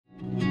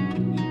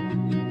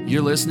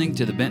You're listening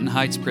to the Benton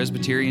Heights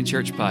Presbyterian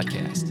Church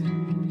podcast.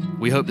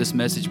 We hope this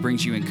message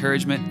brings you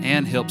encouragement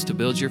and helps to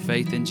build your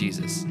faith in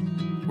Jesus.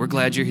 We're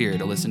glad you're here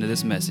to listen to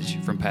this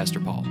message from Pastor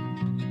Paul.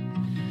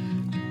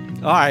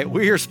 All right,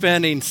 we are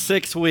spending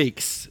 6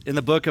 weeks in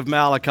the book of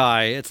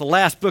Malachi. It's the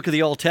last book of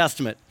the Old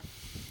Testament,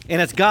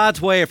 and it's God's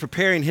way of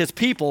preparing his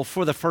people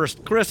for the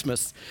first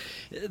Christmas,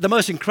 the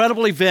most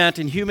incredible event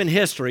in human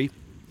history,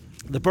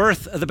 the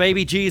birth of the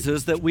baby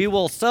Jesus that we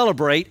will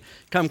celebrate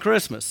come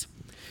Christmas.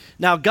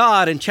 Now,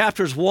 God, in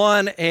chapters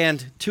 1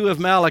 and 2 of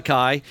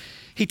Malachi,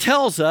 he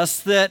tells us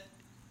that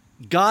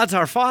God's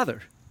our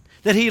Father,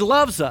 that he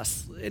loves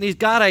us, and he's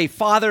got a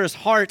father's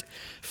heart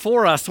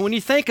for us. So when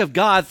you think of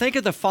God, think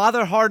of the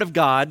father heart of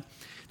God,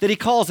 that he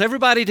calls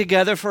everybody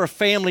together for a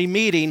family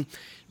meeting.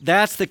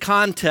 That's the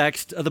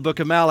context of the book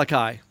of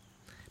Malachi.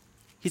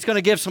 He's going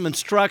to give some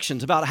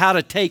instructions about how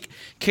to take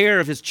care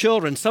of his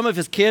children. Some of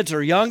his kids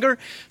are younger,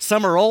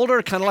 some are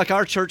older, kind of like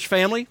our church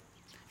family.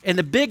 And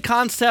the big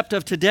concept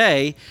of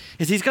today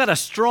is he's got a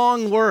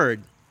strong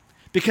word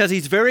because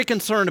he's very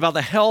concerned about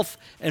the health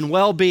and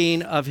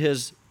well-being of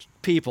his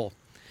people.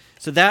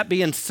 So that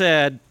being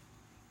said,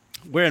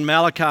 we're in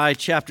Malachi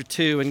chapter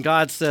 2, and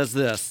God says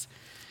this,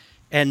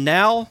 "And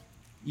now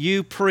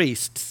you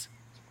priests."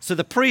 So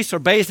the priests are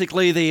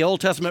basically the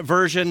Old Testament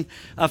version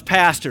of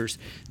pastors.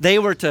 They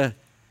were to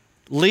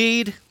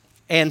lead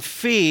and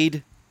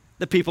feed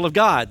the people of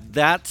God.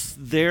 That's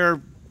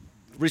their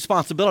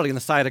responsibility in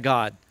the sight of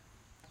God.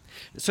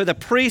 So the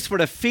priests were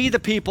to feed the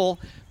people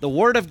the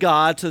word of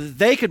God so that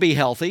they could be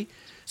healthy,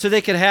 so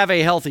they could have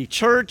a healthy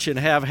church and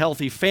have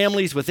healthy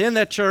families within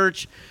that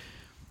church,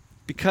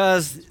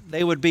 because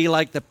they would be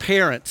like the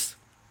parents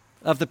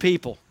of the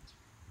people.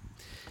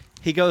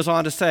 He goes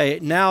on to say,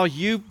 "Now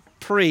you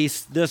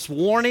priests, this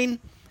warning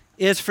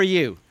is for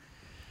you,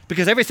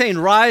 because everything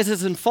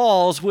rises and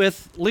falls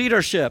with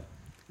leadership.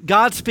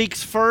 God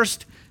speaks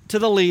first to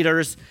the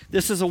leaders."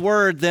 This is a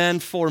word then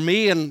for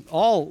me and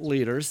all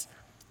leaders.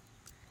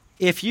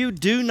 "If you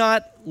do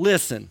not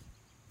listen,"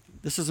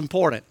 this is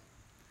important,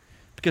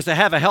 because to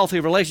have a healthy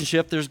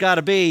relationship, there's got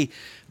to be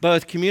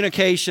both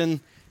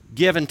communication,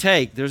 give and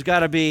take. There's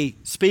got to be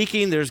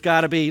speaking, there's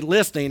got to be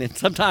listening. And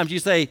sometimes you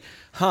say,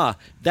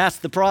 that's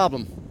the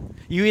problem.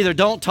 You either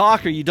don't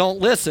talk or you don't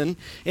listen.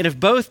 And if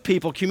both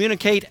people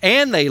communicate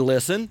and they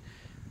listen,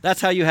 that's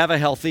how you have a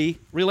healthy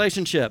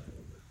relationship.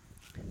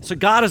 So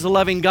God is a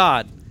loving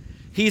God.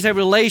 He's a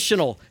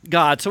relational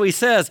God. So he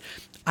says,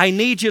 I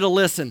need you to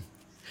listen,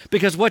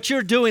 because what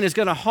you're doing is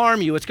going to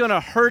harm you. It's going to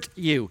hurt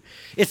you.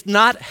 It's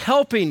not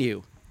helping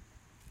you.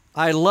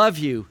 I love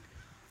you.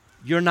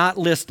 You're not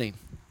listening.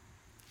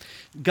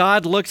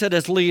 God looks at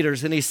his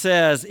leaders and he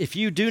says, if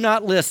you do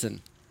not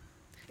listen,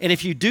 and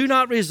if you do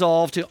not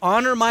resolve to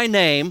honor my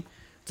name,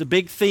 it's a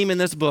big theme in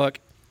this book,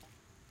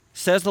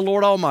 says the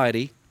Lord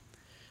Almighty,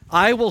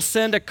 I will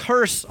send a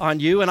curse on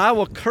you, and I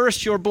will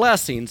curse your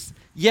blessings.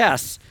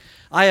 Yes,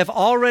 I have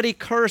already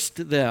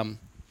cursed them,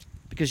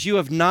 because you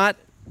have not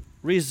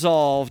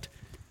resolved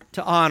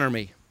to honor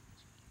me.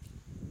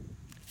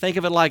 Think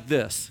of it like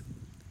this.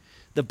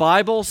 The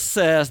Bible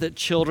says that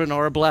children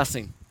are a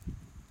blessing.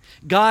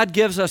 God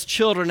gives us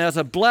children as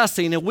a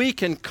blessing, and we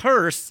can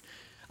curse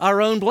our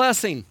own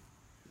blessing.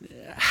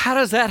 How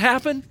does that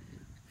happen?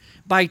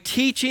 By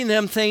teaching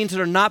them things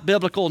that are not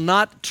biblical,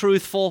 not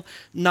truthful,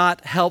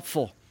 not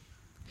helpful.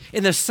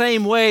 In the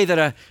same way that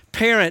a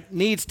parent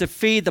needs to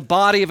feed the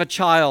body of a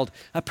child,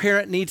 a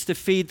parent needs to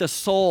feed the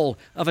soul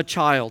of a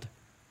child.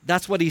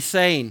 That's what he's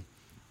saying.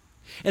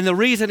 And the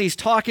reason he's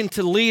talking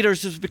to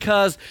leaders is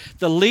because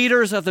the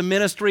leaders of the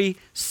ministry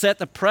set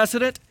the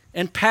precedent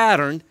and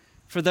pattern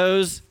for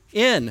those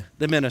in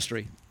the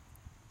ministry.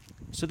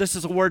 So this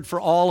is a word for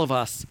all of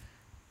us.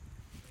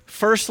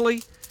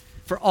 Firstly,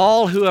 for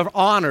all who are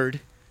honored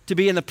to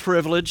be in the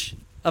privilege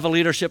of a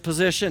leadership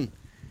position.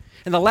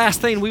 And the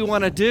last thing we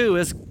want to do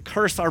is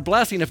curse our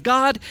blessing. If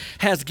God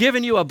has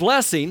given you a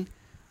blessing,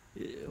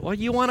 well,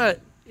 you want to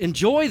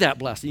enjoy that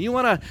blessing. You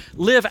want to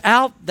live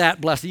out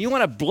that blessing. You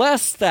want to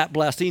bless that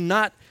blessing,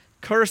 not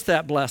curse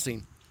that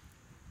blessing.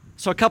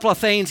 So a couple of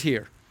things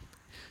here.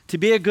 To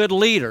be a good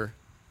leader,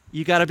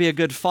 you got to be a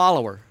good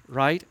follower,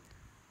 right?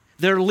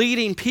 They're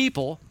leading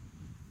people,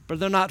 but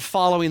they're not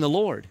following the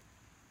Lord.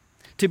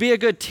 To be a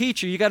good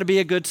teacher, you got to be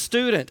a good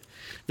student.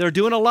 They're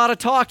doing a lot of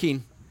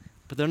talking,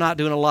 but they're not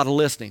doing a lot of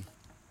listening.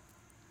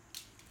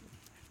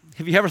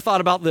 Have you ever thought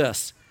about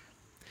this?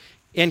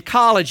 In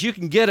college, you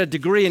can get a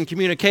degree in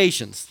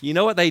communications. You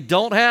know what they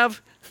don't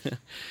have?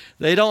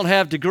 They don't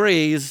have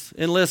degrees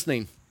in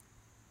listening.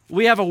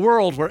 We have a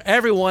world where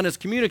everyone is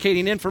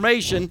communicating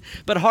information,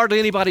 but hardly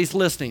anybody's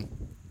listening.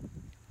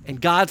 And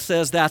God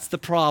says that's the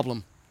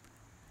problem.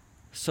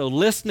 So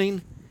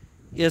listening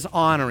is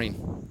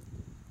honoring.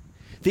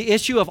 The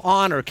issue of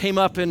honor came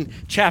up in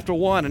chapter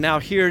 1, and now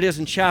here it is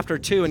in chapter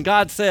 2. And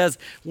God says,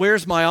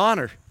 where's my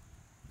honor?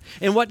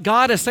 And what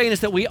God is saying is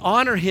that we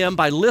honor him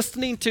by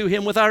listening to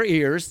him with our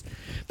ears,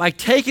 by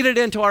taking it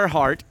into our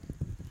heart,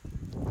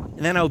 and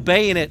then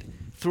obeying it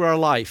through our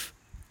life.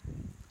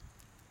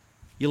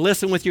 You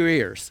listen with your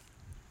ears.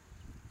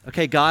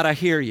 Okay, God, I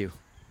hear you.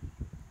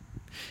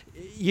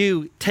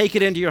 You take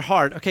it into your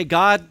heart. Okay,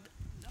 God,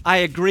 I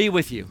agree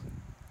with you.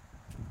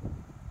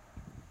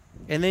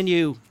 And then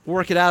you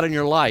work it out in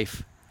your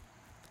life.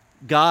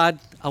 God,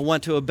 I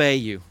want to obey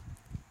you.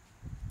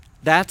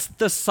 That's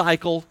the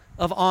cycle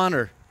of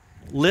honor.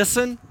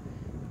 Listen,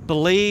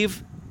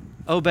 believe,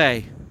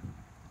 obey.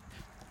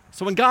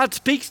 So when God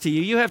speaks to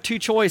you, you have two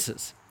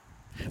choices.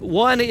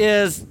 One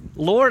is,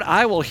 Lord,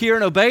 I will hear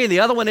and obey. And the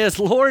other one is,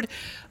 Lord,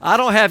 I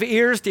don't have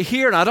ears to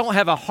hear and I don't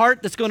have a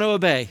heart that's going to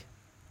obey.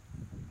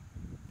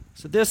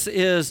 So this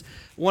is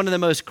one of the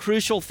most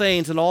crucial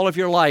things in all of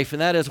your life,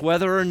 and that is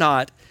whether or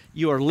not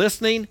you are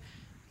listening,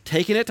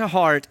 taking it to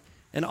heart,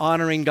 and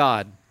honoring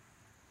God.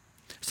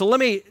 So let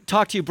me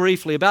talk to you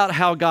briefly about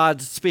how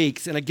God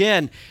speaks. And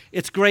again,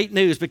 it's great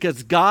news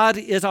because God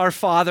is our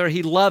Father.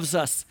 He loves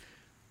us.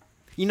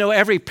 You know,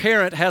 every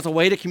parent has a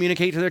way to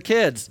communicate to their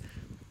kids.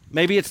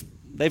 Maybe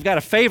they've got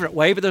a favorite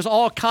way, but there's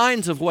all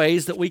kinds of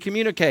ways that we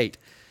communicate.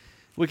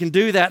 We can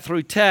do that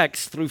through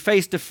text, through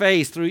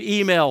face-to-face, through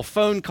email,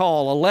 phone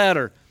call, a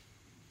letter.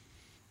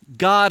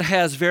 God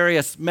has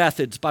various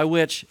methods by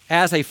which,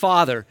 as a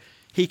father,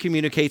 he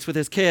communicates with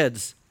his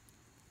kids.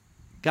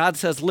 God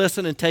says,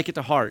 listen and take it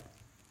to heart.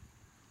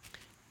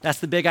 That's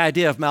the big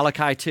idea of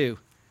Malachi 2.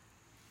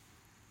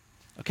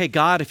 Okay,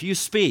 God, if you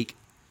speak,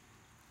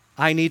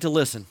 I need to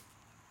listen.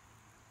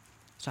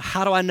 So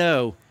how do I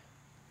know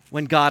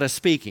when God is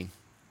speaking?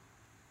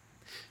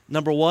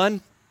 Number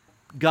one,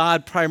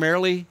 God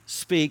primarily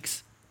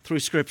speaks through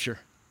Scripture.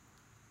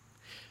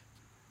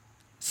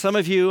 Some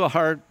of you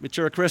are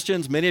mature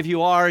Christians. Many of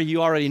you are.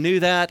 You already knew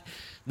that.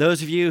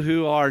 Those of you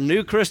who are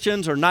new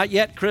Christians or not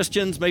yet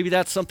Christians, maybe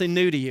that's something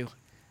new to you.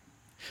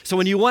 So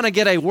when you want to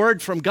get a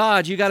word from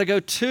God, you got to go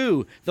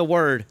to the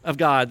Word of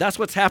God. That's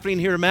what's happening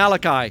here in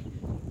Malachi.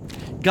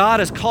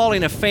 God is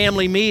calling a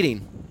family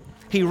meeting.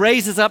 He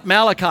raises up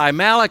Malachi.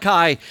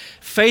 Malachi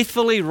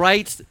faithfully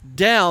writes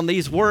down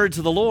these words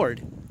of the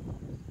Lord.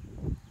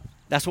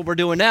 That's what we're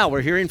doing now.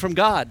 We're hearing from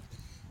God.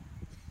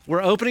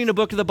 We're opening a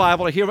book of the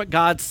Bible to hear what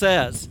God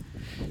says.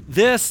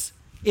 This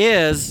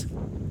is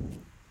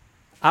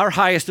our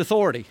highest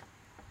authority.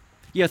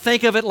 You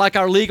think of it like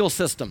our legal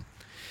system.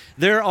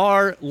 There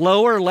are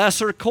lower,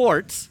 lesser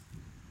courts,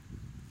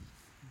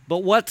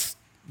 but what's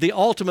the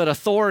ultimate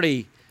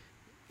authority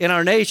in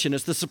our nation?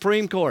 It's the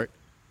Supreme Court.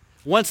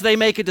 Once they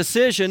make a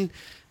decision,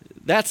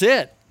 that's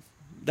it.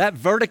 That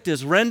verdict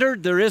is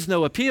rendered. There is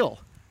no appeal.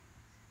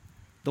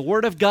 The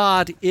Word of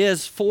God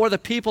is for the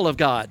people of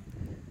God,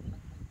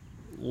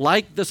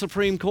 like the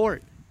Supreme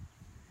Court.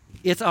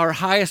 It's our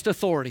highest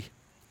authority.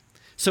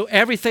 So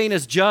everything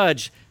is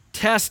judged,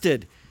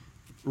 tested,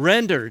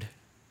 rendered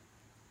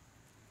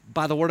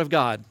by the Word of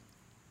God.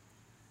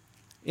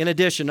 In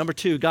addition, number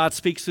two, God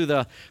speaks through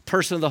the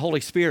person of the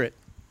Holy Spirit,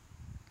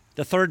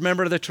 the third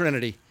member of the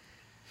Trinity.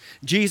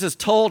 Jesus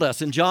told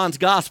us in John's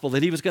Gospel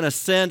that he was going to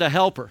send a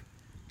helper.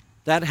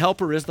 That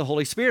helper is the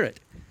Holy Spirit,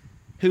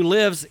 who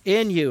lives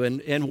in you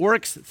and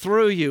works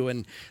through you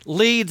and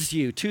leads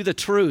you to the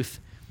truth.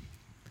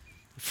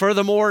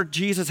 Furthermore,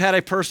 Jesus had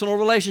a personal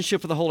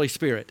relationship with the Holy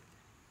Spirit.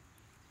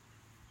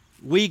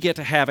 We get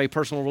to have a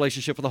personal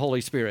relationship with the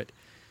Holy Spirit.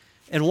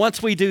 And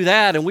once we do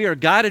that and we are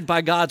guided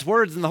by God's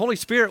words, then the Holy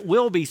Spirit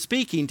will be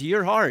speaking to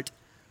your heart.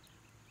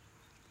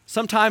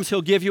 Sometimes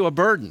he'll give you a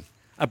burden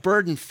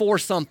for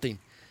something.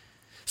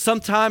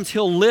 Sometimes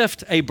he'll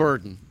lift a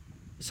burden,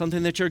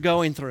 something that you're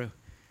going through.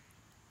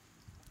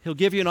 He'll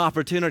give you an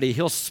opportunity.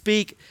 He'll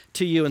speak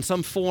to you in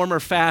some form or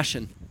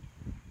fashion.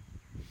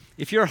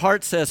 If your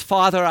heart says,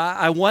 Father,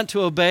 I want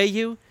to obey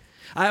you,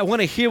 I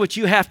want to hear what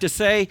you have to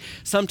say,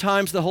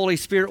 sometimes the Holy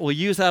Spirit will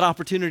use that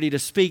opportunity to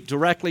speak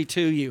directly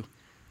to you.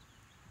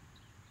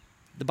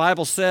 The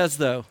Bible says,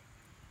 though,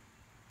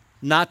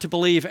 not to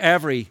believe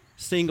every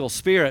single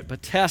spirit,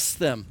 but test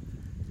them.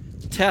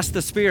 Test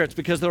the spirits,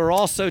 because there are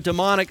also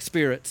demonic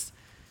spirits.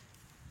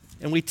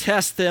 And we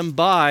test them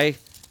by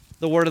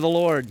the word of the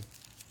Lord.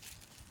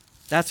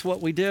 That's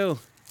what we do.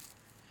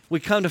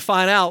 We come to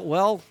find out,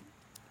 well,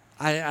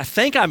 I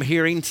think I'm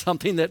hearing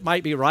something that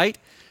might be right.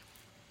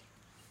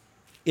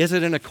 Is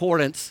it in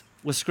accordance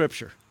with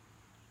Scripture?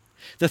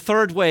 The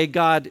third way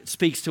God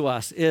speaks to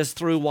us is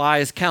through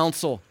wise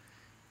counsel.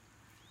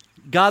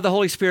 God, the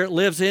Holy Spirit,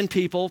 lives in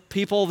people.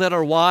 People that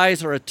are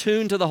wise are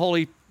attuned to the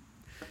Holy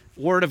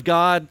Word of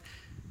God.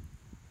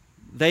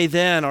 They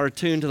then are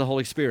attuned to the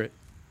Holy Spirit.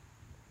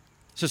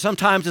 So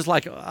sometimes it's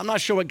like, I'm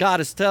not sure what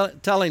God is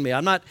telling me.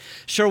 I'm not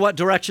sure what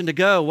direction to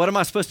go. What am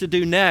I supposed to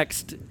do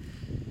next?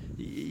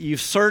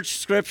 You've searched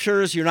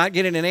scriptures. You're not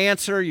getting an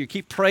answer. You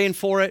keep praying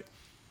for it.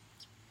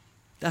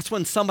 That's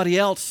when somebody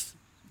else,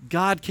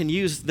 God can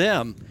use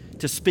them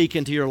to speak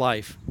into your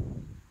life.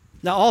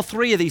 Now, all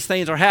three of these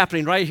things are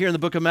happening right here in the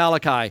book of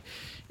Malachi.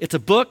 It's a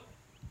book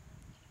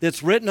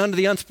that's written under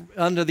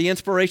the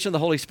inspiration of the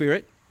Holy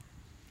Spirit.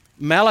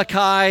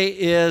 Malachi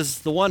is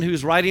the one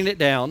who's writing it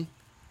down.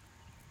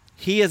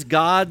 He is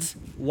God's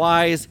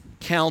wise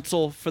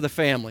counsel for the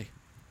family.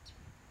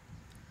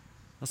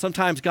 Now,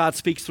 sometimes God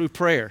speaks through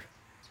prayer.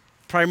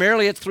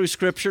 Primarily, it's through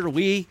Scripture.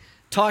 We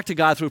talk to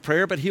God through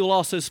prayer, but he will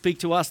also speak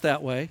to us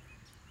that way.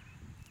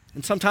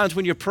 And sometimes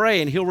when you're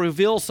praying, he'll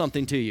reveal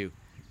something to you.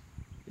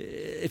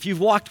 If you've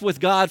walked with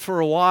God for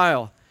a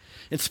while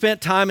and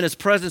spent time in his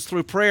presence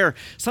through prayer,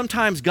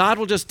 sometimes God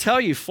will just tell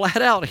you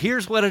flat out,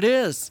 here's what it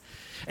is.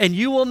 And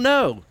you will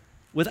know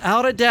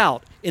without a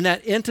doubt in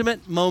that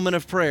intimate moment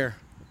of prayer.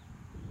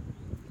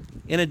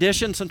 In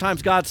addition,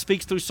 sometimes God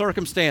speaks through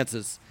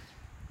circumstances.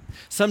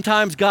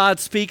 Sometimes God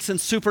speaks in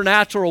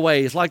supernatural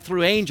ways, like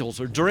through angels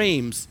or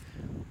dreams.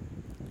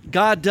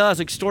 God does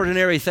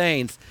extraordinary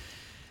things.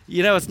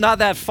 You know, it's not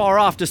that far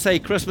off to say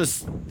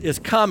Christmas is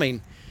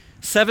coming.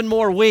 7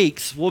 more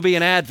weeks will be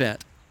in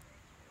Advent.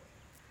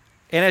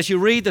 And as you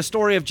read the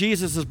story of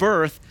Jesus'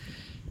 birth,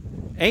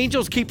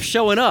 angels keep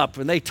showing up,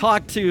 and they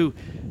talk to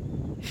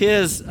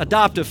his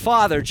adoptive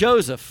father,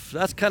 Joseph.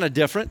 That's kind of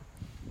different.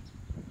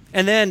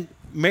 And then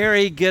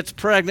Mary gets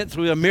pregnant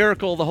through a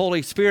miracle of the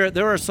Holy Spirit.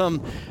 There are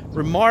some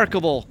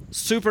remarkable,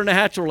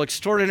 supernatural,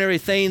 extraordinary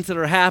things that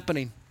are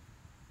happening.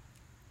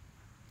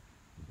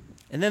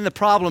 And then the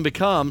problem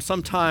becomes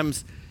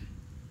sometimes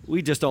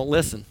we just don't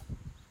listen.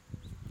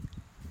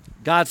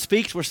 God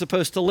speaks, we're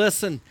supposed to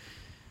listen.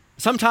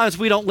 Sometimes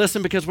we don't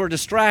listen because we're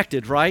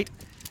distracted, right?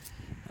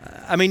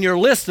 I mean, you're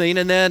listening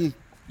and then,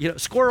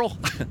 squirrel.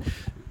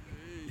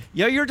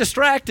 You're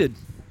distracted.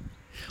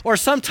 Or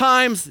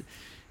sometimes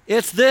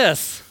it's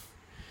this.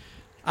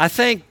 I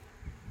think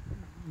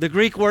the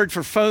Greek word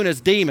for phone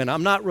is demon.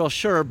 I'm not real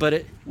sure,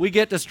 but we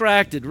get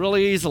distracted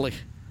really easily.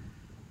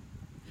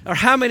 Or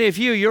how many of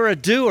you're a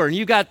doer and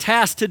you got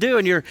tasks to do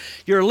and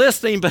you're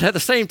listening, but at the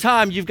same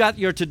time you've got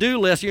your to-do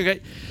list.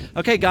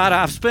 Okay, God,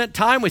 I've spent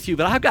time with you,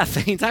 but I've got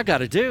things I've got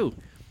to do.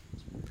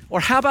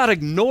 Or how about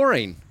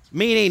ignoring?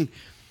 Meaning,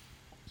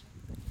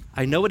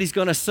 I know what he's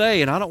going to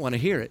say and I don't want to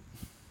hear it.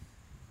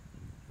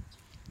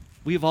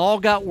 We've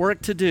all got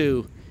work to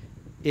do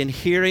in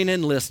hearing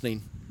and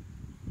listening.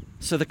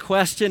 So the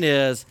question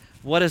is,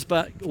 what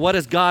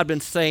has God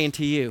been saying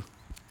to you?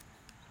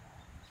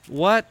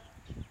 What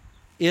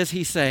is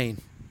he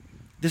saying?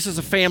 This is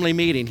a family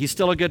meeting. He's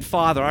still a good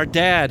father. Our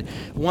dad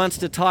wants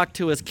to talk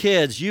to his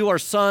kids. You are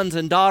sons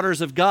and daughters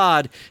of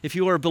God if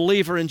you are a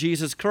believer in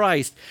Jesus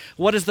Christ.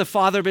 What has the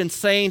Father been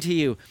saying to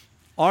you?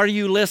 Are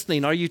you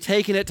listening? Are you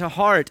taking it to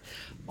heart?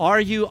 Are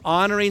you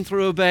honoring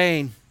through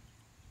obeying?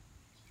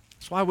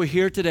 That's why we're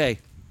here today.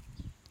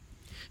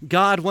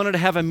 God wanted to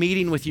have a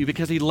meeting with you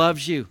because he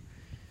loves you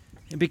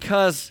and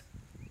because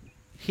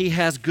he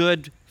has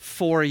good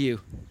for you.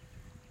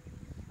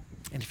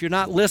 And if you're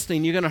not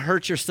listening, you're going to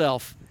hurt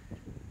yourself.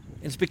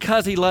 And it's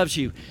because he loves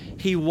you.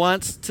 He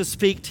wants to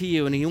speak to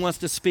you, and he wants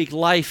to speak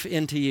life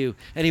into you,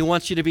 and he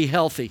wants you to be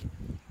healthy.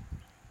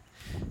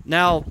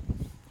 Now,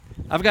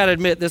 I've got to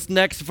admit, this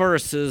next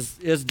verse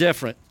is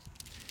different.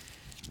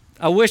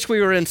 I wish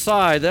we were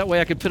inside. That way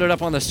I could put it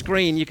up on the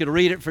screen. You could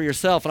read it for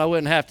yourself, and I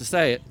wouldn't have to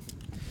say it.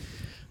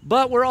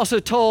 But we're also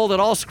told that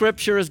all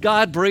Scripture is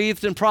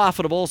God-breathed and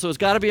profitable, so it's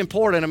got to be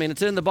important. I mean,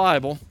 it's in the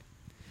Bible.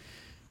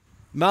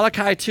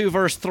 Malachi 2,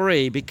 verse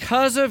 3,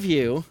 because of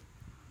you,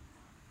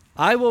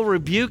 I will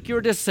rebuke your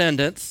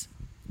descendants.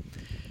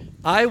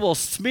 I will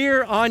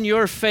smear on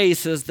your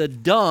faces the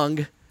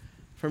dung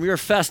from your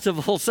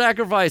festival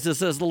sacrifices,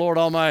 says the Lord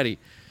Almighty.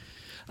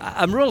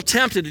 I'm real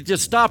tempted to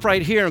just stop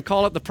right here and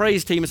call up the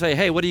praise team and say,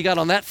 hey, what do you got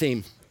on that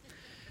theme?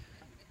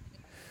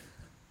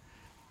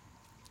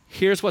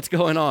 Here's what's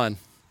going on.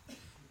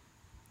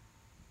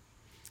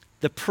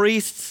 The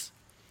priests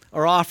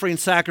are offering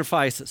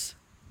sacrifices.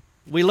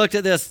 We looked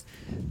at this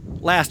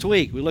last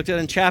week. We looked at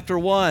it in chapter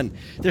 1.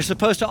 They're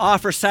supposed to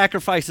offer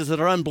sacrifices that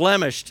are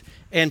unblemished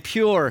and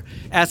pure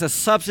as a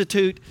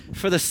substitute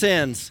for the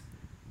sins.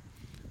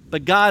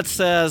 But God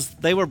says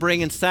they were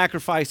bringing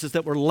sacrifices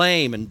that were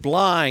lame and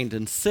blind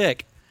and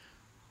sick.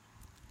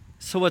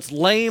 So it's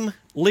lame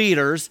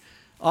leaders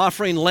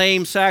offering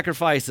lame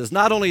sacrifices.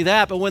 Not only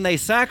that, but when they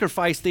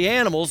sacrificed the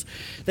animals,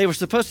 they were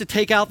supposed to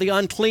take out the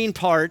unclean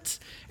parts,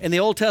 and the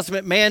Old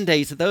Testament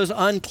mandates that those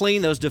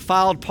unclean, those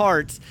defiled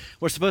parts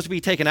were supposed to be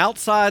taken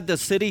outside the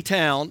city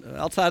town,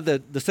 outside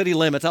the city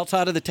limits,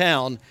 outside of the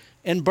town,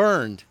 and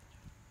burned.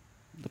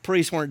 The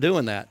priests weren't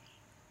doing that.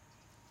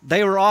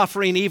 They were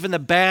offering even the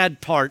bad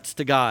parts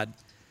to God.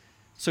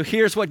 So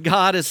here's what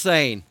God is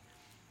saying.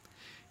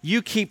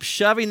 You keep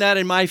shoving that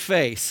in my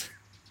face.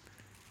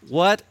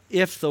 What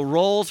if the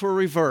roles were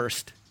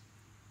reversed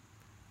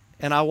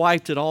and I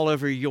wiped it all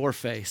over your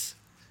face?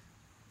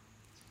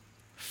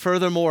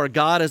 Furthermore,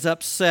 God is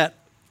upset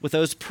with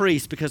those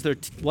priests because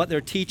what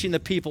they're teaching the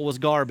people was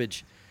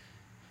garbage.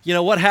 You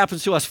know, what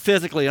happens to us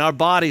physically in our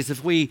bodies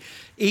if we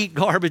eat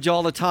garbage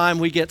all the time,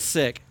 we get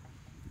sick.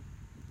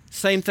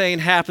 Same thing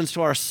happens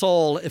to our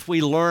soul if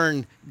we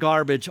learn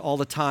garbage all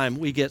the time,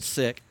 we get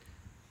sick.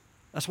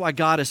 That's why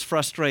God is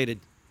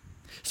frustrated.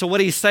 So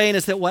what he's saying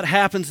is that what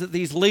happens that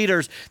these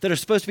leaders that are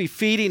supposed to be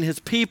feeding his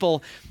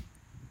people,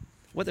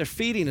 what they're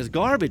feeding is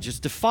garbage. It's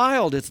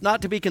defiled. It's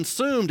not to be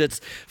consumed. It's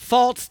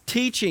false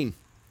teaching.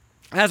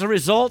 As a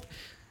result,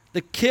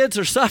 the kids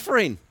are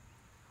suffering.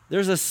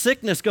 There's a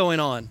sickness going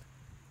on.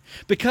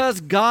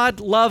 Because God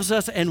loves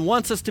us and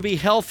wants us to be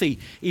healthy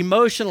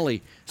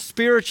emotionally,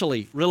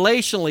 spiritually,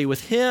 relationally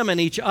with Him and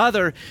each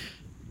other.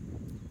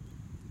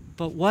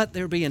 But what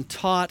they're being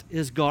taught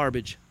is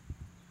garbage.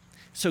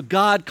 So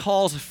God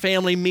calls a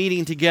family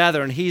meeting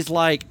together and He's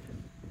like,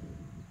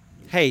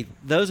 hey,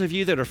 those of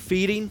you that are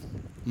feeding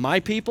my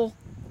people,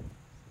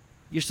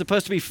 you're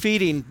supposed to be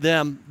feeding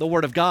them the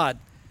Word of God.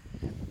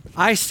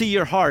 I see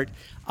your heart.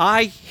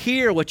 I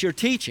hear what you're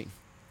teaching.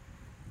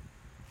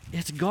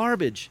 It's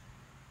garbage.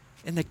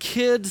 And the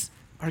kids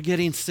are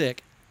getting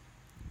sick.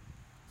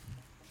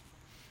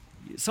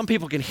 Some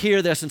people can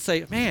hear this and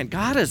say, man,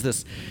 God is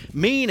this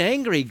mean,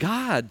 angry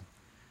God.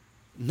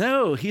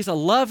 No, He's a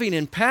loving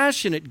and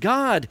passionate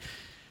God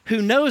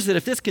who knows that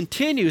if this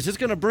continues, it's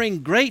going to bring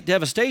great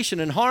devastation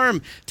and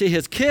harm to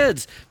His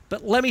kids.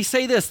 But let me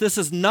say this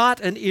is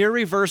not an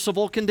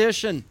irreversible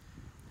condition.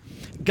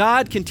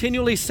 God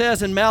continually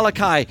says in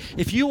Malachi,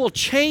 if you will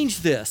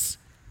change this,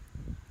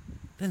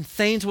 then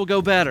things will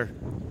go better.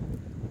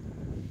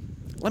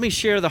 Let me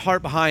share the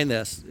heart behind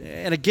this.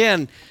 And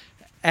again,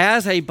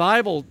 as a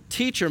Bible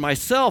teacher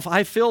myself,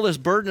 I feel this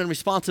burden and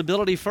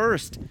responsibility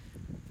first.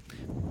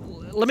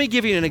 Let me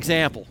give you an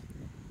example.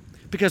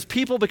 Because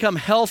people become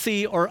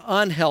healthy or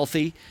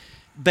unhealthy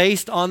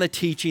based on the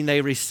teaching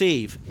they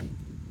receive.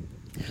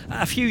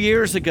 A few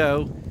years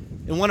ago,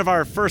 in one of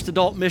our first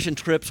adult mission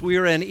trips, we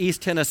were in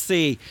East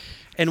Tennessee,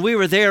 and we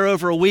were there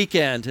over a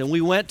weekend, and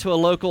we went to a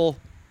local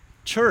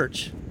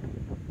church.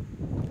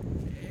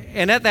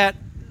 And at that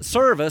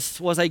service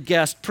was a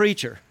guest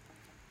preacher.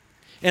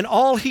 And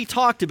all he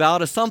talked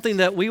about is something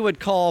that we would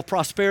call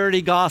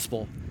prosperity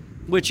gospel,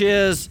 which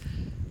is,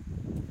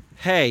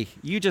 hey,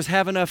 you just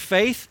have enough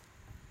faith,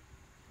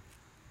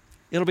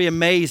 it'll be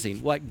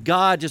amazing what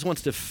God just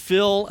wants to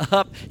fill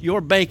up your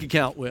bank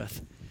account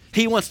with.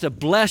 He wants to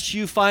bless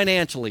you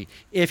financially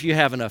if you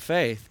have enough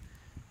faith.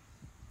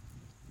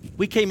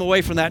 We came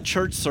away from that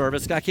church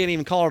service, I can't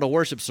even call it a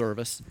worship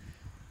service,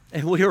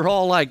 and we were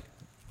all like,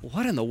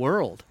 what in the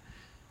world?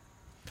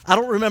 I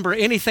don't remember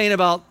anything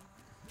about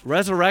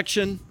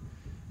resurrection,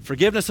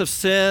 forgiveness of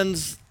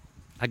sins,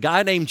 a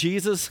guy named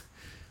Jesus.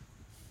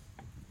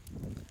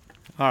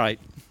 All right,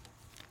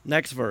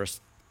 next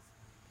verse.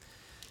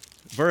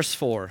 Verse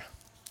 4.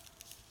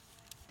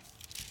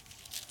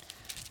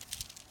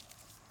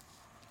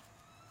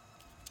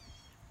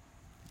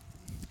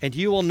 And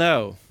you will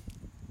know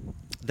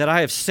that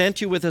I have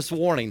sent you with this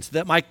warning, so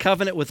that my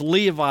covenant with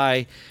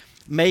Levi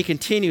may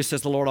continue,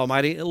 says the Lord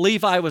Almighty.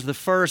 Levi was the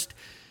first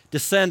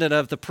descendant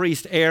of the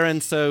priest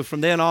Aaron, so from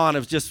then on it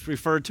was just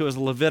referred to as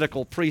the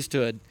Levitical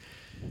priesthood.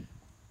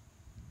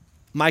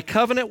 My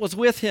covenant was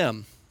with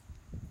him,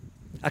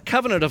 a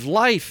covenant of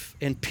life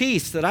and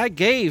peace that I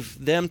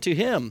gave them to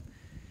him.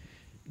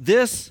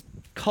 This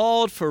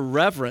called for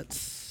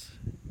reverence,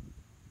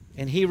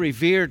 and he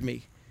revered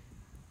me,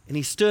 and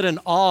he stood in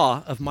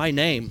awe of my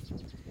name.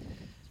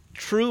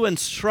 True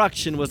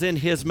instruction was in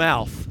his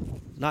mouth,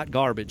 not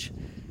garbage,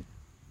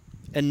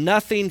 and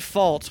nothing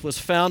false was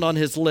found on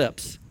his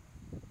lips.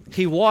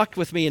 He walked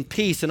with me in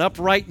peace and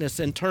uprightness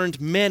and turned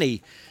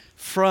many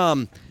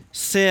from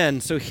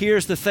sin. So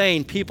here's the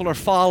thing, people are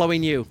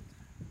following you.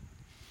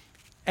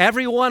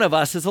 Every one of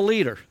us is a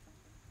leader.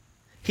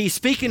 He's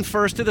speaking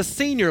first to the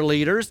senior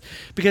leaders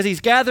because he's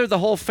gathered the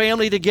whole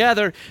family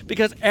together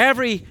because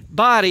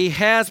everybody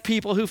has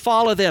people who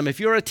follow them. If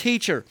you're a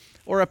teacher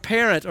or a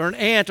parent or an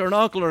aunt or an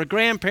uncle or a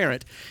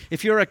grandparent,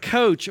 if you're a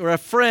coach or a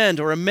friend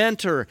or a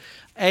mentor,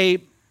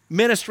 a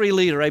ministry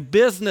leader, a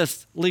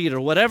business leader,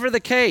 whatever the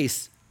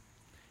case,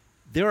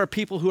 there are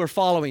people who are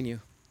following you.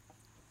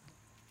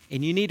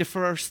 And you need to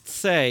first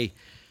say,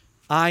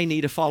 I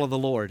need to follow the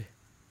Lord.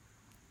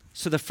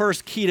 So the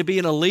first key to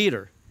being a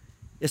leader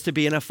is to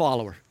being a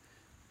follower.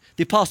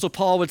 The Apostle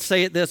Paul would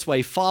say it this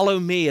way, follow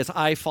me as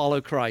I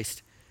follow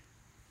Christ.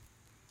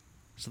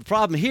 So the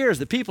problem here is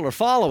that people are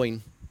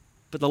following,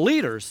 but the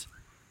leaders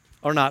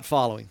are not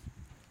following.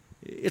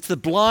 It's the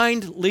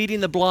blind leading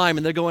the blind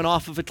and they're going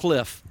off of a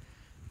cliff.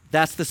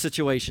 That's the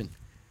situation.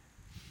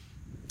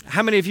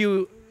 How many of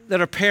you that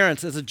are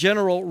parents, as a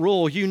general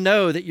rule, you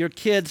know that your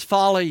kids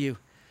follow you?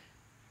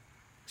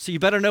 So you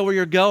better know where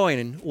you're going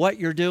and what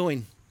you're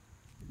doing.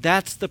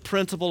 That's the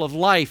principle of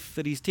life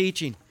that he's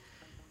teaching.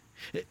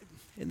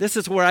 And this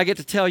is where I get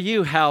to tell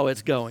you how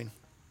it's going.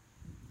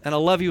 And I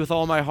love you with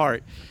all my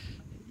heart.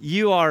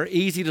 You are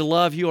easy to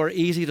love. You are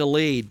easy to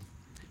lead.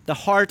 The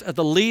heart of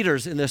the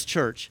leaders in this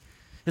church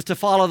is to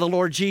follow the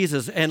Lord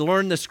Jesus and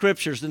learn the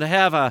scriptures and to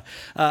have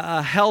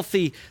a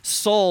healthy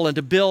soul and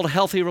to build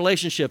healthy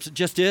relationships. It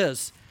just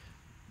is.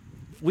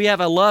 We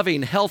have a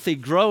loving, healthy,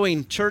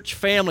 growing church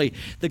family.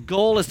 The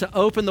goal is to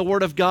open the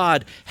Word of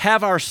God,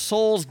 have our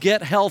souls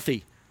get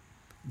healthy,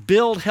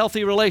 build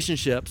healthy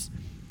relationships,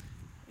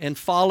 and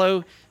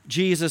follow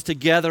Jesus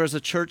together as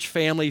a church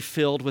family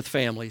filled with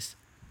families.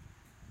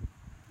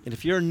 And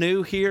if you're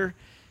new here,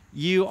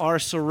 you are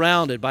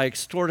surrounded by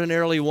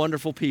extraordinarily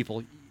wonderful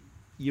people.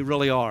 You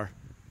really are.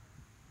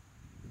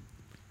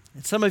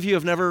 And some of you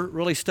have never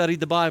really studied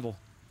the Bible.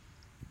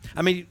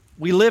 I mean,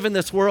 we live in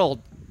this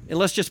world, and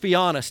let's just be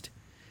honest.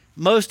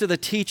 Most of the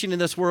teaching in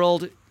this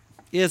world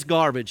is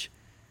garbage.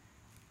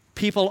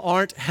 People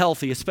aren't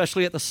healthy,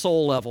 especially at the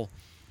soul level.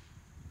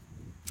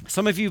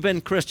 Some of you have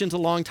been Christians a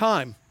long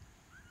time.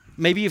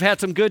 Maybe you've had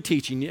some good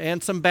teaching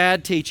and some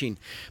bad teaching,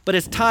 but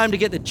it's time to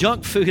get the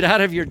junk food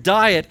out of your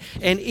diet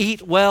and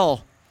eat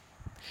well.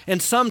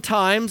 And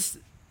sometimes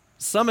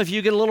some of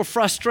you get a little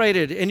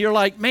frustrated and you're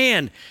like,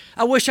 man,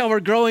 I wish I were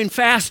growing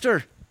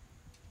faster.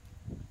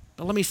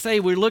 But let me say,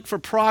 we look for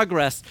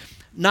progress,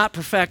 not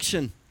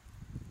perfection.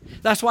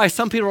 That's why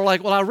some people are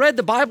like, well, I read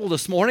the Bible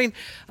this morning.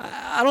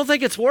 I don't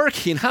think it's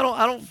working. I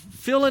don't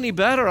feel any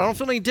better. I don't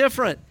feel any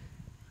different.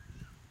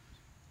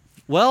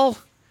 Well,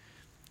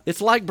 it's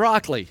like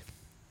broccoli.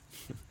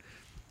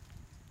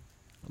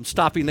 I'm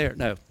stopping there.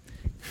 No.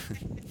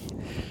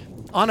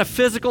 On a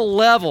physical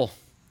level,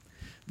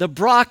 the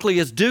broccoli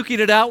is duking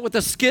it out with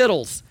the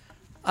Skittles.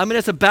 I mean,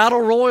 it's a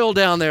battle royal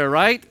down there,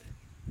 right?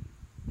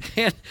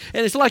 And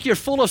it's like you're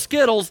full of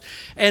Skittles,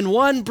 and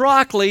one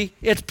broccoli,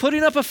 it's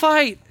putting up a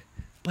fight.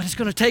 But it's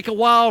going to take a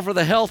while for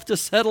the health to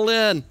settle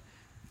in.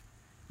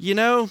 You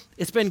know,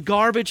 it's been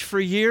garbage for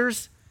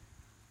years.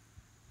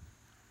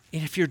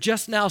 And if you're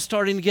just now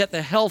starting to get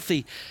the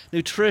healthy,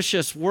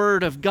 nutritious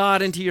Word of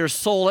God into your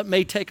soul, it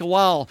may take a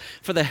while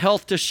for the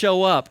health to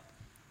show up,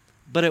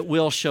 but it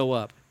will show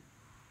up.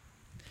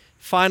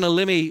 Finally,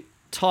 let me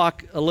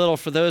talk a little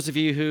for those of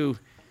you who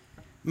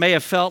may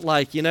have felt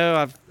like, you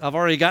know, I've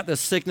already got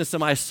this sickness in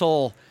my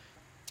soul,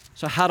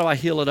 so how do I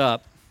heal it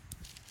up?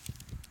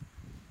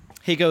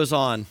 He goes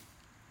on,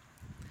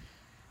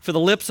 for the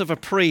lips of a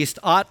priest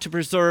ought to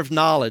preserve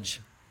knowledge,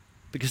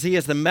 because he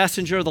is the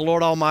messenger of the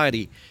Lord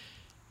Almighty.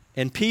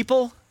 And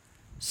people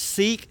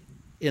seek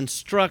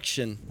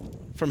instruction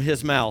from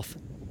his mouth.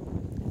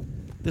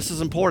 This is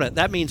important.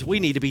 That means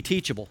we need to be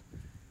teachable.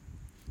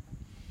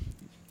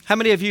 How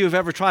many of you have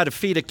ever tried to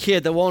feed a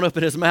kid that won't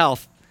open his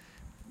mouth?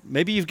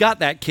 Maybe you've got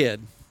that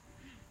kid.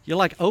 You're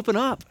like, open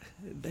up.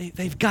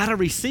 They've got to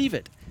receive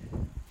it.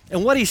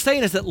 And what he's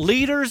saying is that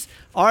leaders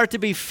are to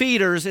be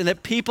feeders and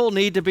that people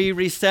need to be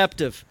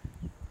receptive.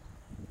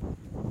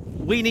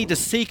 We need to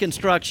seek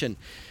instruction.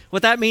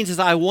 What that means is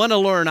I want to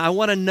learn, I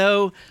want to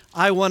know,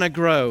 I want to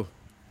grow.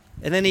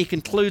 And then he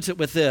concludes it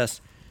with this.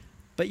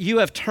 But you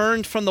have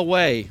turned from the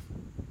way,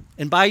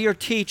 and by your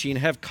teaching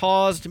have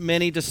caused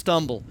many to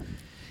stumble.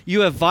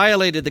 You have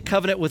violated the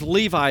covenant with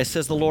Levi,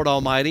 says the Lord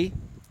Almighty.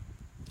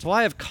 So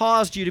I have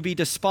caused you to be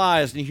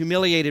despised and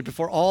humiliated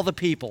before all the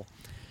people,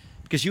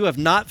 because you have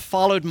not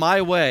followed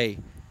my way,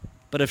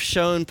 but have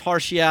shown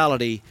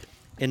partiality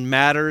in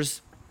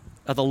matters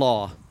of the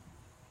law.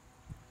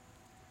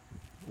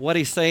 What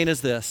he's saying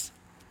is this: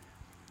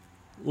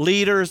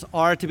 leaders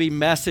are to be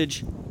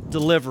message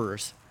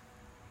deliverers,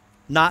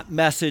 not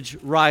message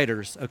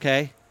writers,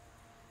 okay?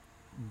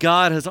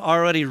 God has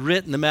already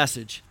written the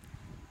message.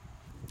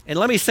 And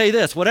let me say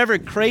this, whatever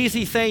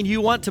crazy thing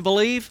you want to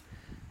believe,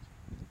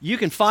 you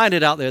can find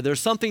it out there. There's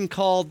something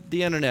called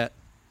the internet.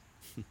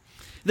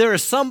 There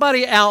is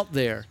somebody out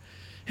there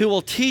who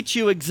will teach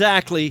you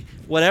exactly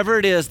whatever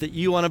it is that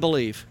you want to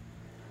believe.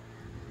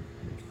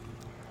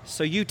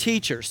 So you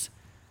teachers,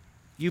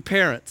 you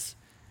parents,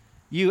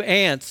 you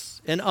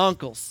aunts and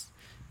uncles,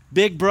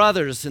 big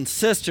brothers and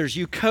sisters,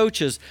 you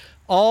coaches,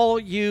 all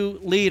you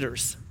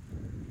leaders,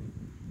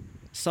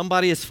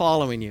 somebody is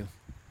following you.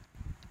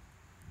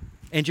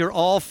 And you're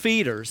all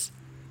feeders.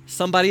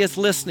 Somebody is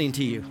listening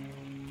to you.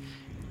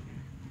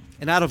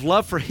 And out of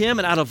love for him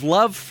and out of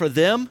love for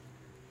them,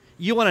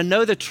 you want to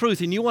know the truth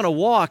and you want to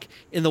walk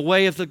in the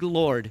way of the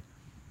Lord.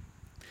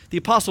 The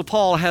Apostle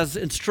Paul has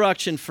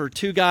instruction for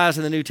two guys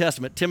in the New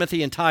Testament,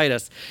 Timothy and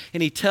Titus,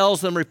 and he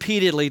tells them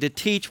repeatedly to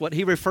teach what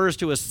he refers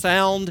to as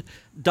sound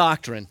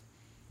doctrine.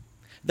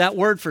 That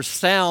word for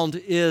sound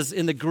is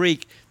in the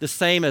Greek the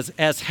same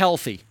as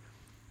healthy.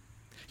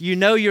 You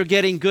know you're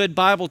getting good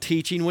Bible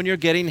teaching when you're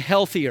getting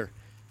healthier.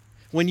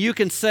 When you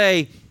can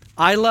say,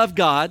 I love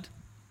God,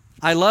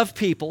 I love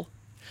people,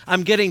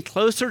 I'm getting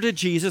closer to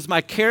Jesus, my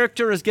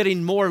character is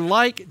getting more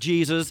like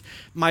Jesus,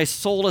 my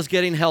soul is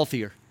getting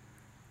healthier.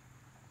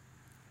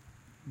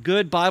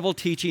 Good Bible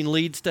teaching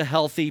leads to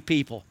healthy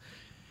people.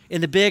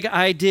 And the big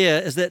idea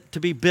is that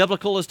to be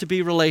biblical is to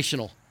be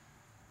relational.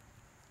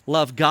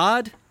 Love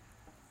God,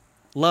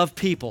 love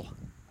people.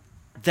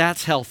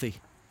 That's healthy.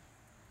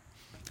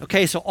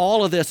 Okay, so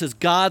all of this is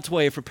God's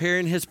way of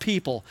preparing his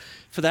people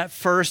for that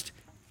first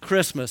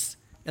Christmas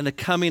and the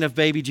coming of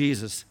baby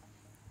Jesus.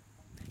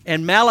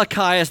 And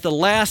Malachi is the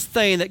last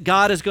thing that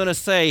God is going to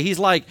say. He's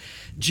like,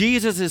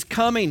 Jesus is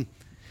coming.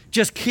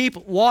 Just keep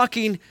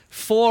walking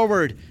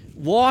forward.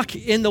 Walk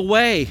in the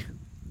way.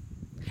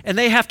 And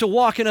they have to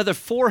walk another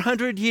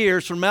 400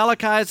 years from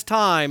Malachi's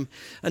time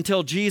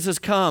until Jesus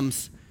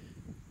comes.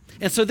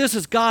 And so this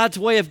is God's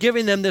way of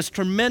giving them this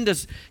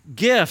tremendous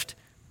gift.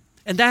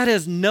 And that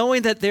is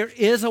knowing that there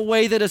is a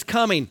way that is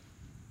coming.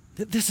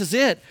 This is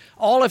it.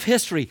 All of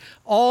history,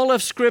 all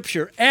of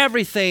Scripture,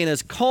 everything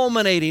is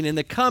culminating in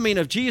the coming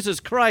of Jesus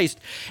Christ.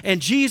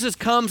 And Jesus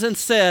comes and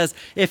says,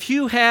 if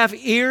you have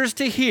ears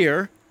to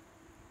hear,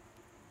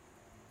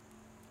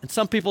 and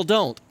some people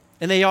don't,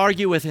 and they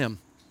argue with him.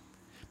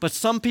 But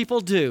some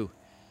people do,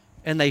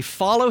 and they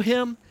follow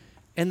him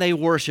and they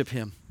worship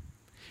him.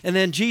 And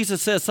then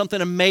Jesus says something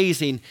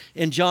amazing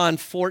in John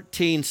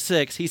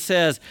 14:6. He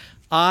says,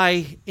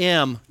 I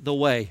am the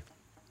way.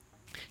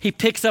 He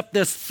picks up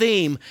this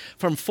theme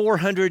from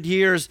 400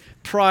 years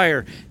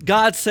prior.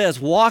 God says,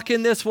 walk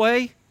in this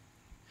way.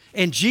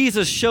 And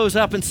Jesus shows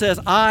up and says,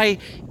 I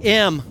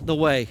am the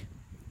way.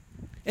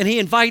 And he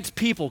invites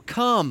people,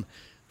 come,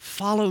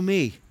 follow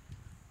me.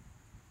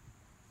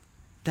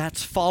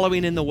 That's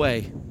following in the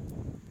way.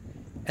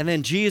 And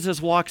then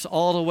Jesus walks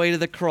all the way to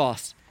the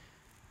cross,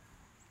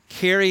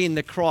 carrying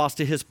the cross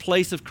to his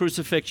place of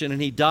crucifixion,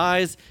 and he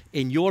dies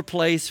in your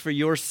place for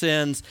your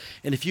sins.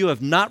 And if you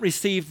have not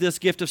received this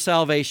gift of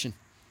salvation,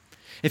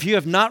 if you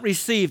have not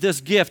received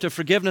this gift of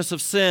forgiveness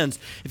of sins,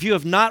 if you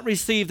have not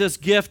received this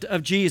gift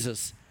of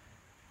Jesus,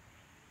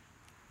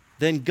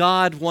 then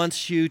God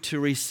wants you to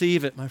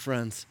receive it, my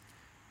friends.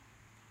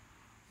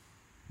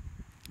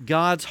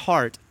 God's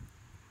heart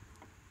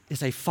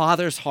is a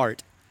father's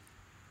heart,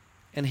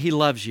 and he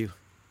loves you.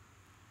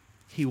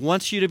 He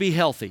wants you to be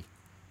healthy.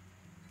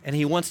 And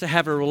he wants to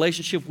have a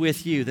relationship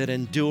with you that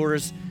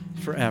endures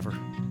forever.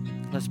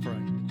 Let's pray.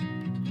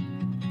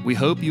 We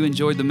hope you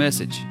enjoyed the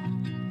message.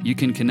 You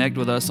can connect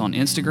with us on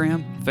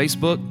Instagram,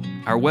 Facebook,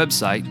 our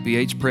website,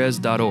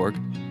 bhpres.org,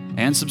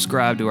 and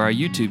subscribe to our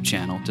YouTube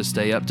channel to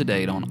stay up to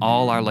date on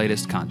all our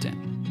latest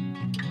content.